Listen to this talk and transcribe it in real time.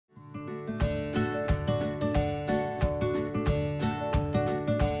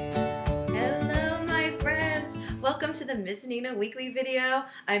the Miss Nina weekly video.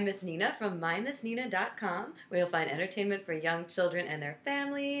 I'm Miss Nina from mymissnina.com, where you'll find entertainment for young children and their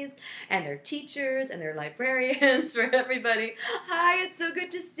families, and their teachers, and their librarians, for everybody. Hi, it's so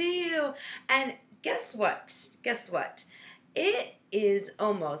good to see you. And guess what? Guess what? It is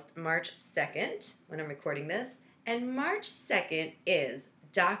almost March 2nd when I'm recording this, and March 2nd is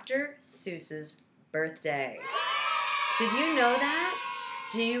Dr. Seuss's birthday. Did you know that?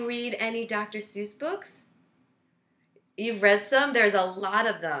 Do you read any Dr. Seuss books? You've read some? There's a lot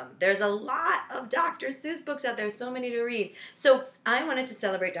of them. There's a lot of Dr. Seuss books out there, so many to read. So I wanted to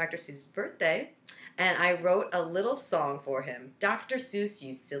celebrate Dr. Seuss's birthday, and I wrote a little song for him. Dr. Seuss,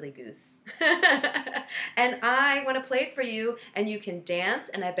 you silly goose. And I want to play it for you, and you can dance,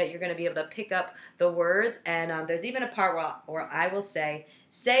 and I bet you're going to be able to pick up the words. And there's even a part where I will say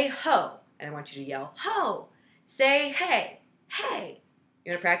ho, and I want you to yell, ho. Say hey, hey.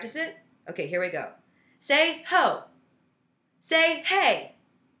 You want to practice it? Okay, here we go. Say ho. Say hey.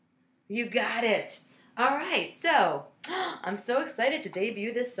 You got it. All right, so I'm so excited to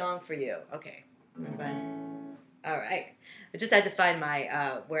debut this song for you. Okay, everyone. All right. I just had to find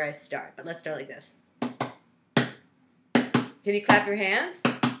my where I start, but let's start like this. Can you clap your hands?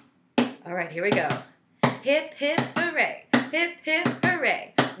 All right, here we go. Hip, hip, hooray. Hip, hip,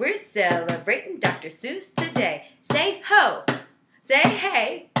 hooray. We're celebrating Dr. Seuss today. Say ho. Say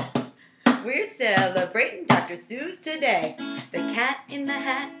hey. We're celebrating Dr. Seuss today. The cat in the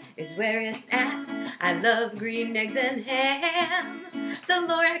hat is where it's at. I love green eggs and ham. The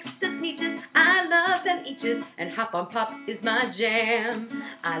Lorax, the Sneetches, I love them eaches. And Hop on Pop is my jam.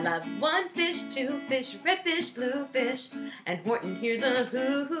 I love one fish, two fish, red fish, blue fish. And Horton, here's a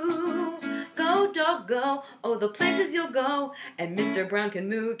hoo-hoo. Go, dog, go. Oh, the places you'll go. And Mr. Brown can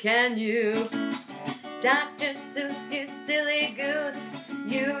moo, can you? Dr. Seuss, you silly goose,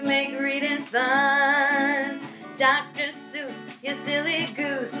 you make reading fun. Dr. Seuss, you silly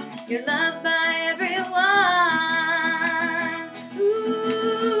goose, you're loved by everyone.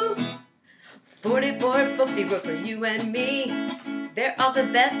 Ooh. 44 books he wrote for you and me. They're all the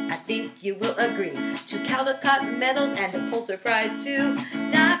best, I think you will agree. 2 Caldecott medals and a Pulitzer Prize too.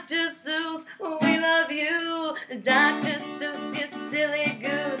 Dr. Seuss, we love you. Dr. Seuss, you silly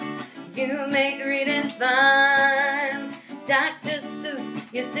goose, you make reading fun. Dr. Seuss,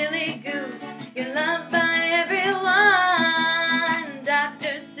 you silly goose, you're loved by everyone.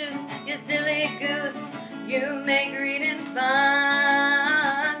 Dr. Seuss, you silly goose, you make reading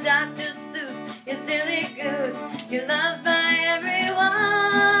fun. Dr. Seuss, you silly goose, you're loved by everyone.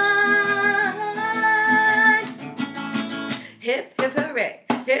 Hip, hip, hooray,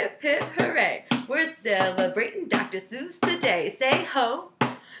 hip, hip, hooray. We're celebrating Dr. Seuss today. Say ho.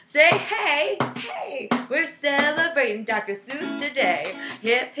 Say hey, hey, we're celebrating Dr. Seuss today.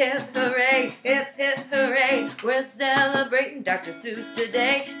 Hip, hip, hooray, hip, hip, hooray. We're celebrating Dr. Seuss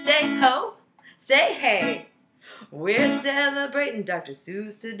today. Say ho, say hey, we're celebrating Dr.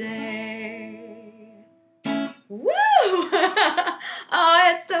 Seuss today. Woo! Oh, I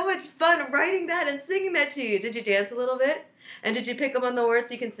had so much fun writing that and singing that to you. Did you dance a little bit? And did you pick up on the words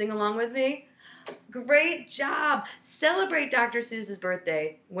so you can sing along with me? Great job! Celebrate Dr. Seuss's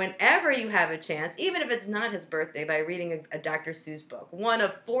birthday whenever you have a chance, even if it's not his birthday, by reading a Dr. Seuss book. One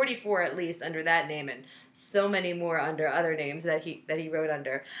of 44 at least under that name, and so many more under other names that he wrote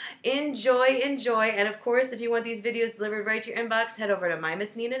under. Enjoy, enjoy, and of course, if you want these videos delivered right to your inbox, head over to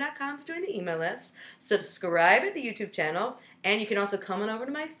mymissnina.com to join the email list. Subscribe at the YouTube channel. And you can also come on over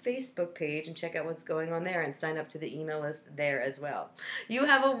to my Facebook page and check out what's going on there and sign up to the email list there as well. You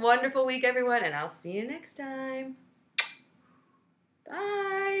have a wonderful week, everyone, and I'll see you next time.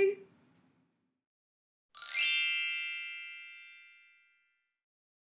 Bye.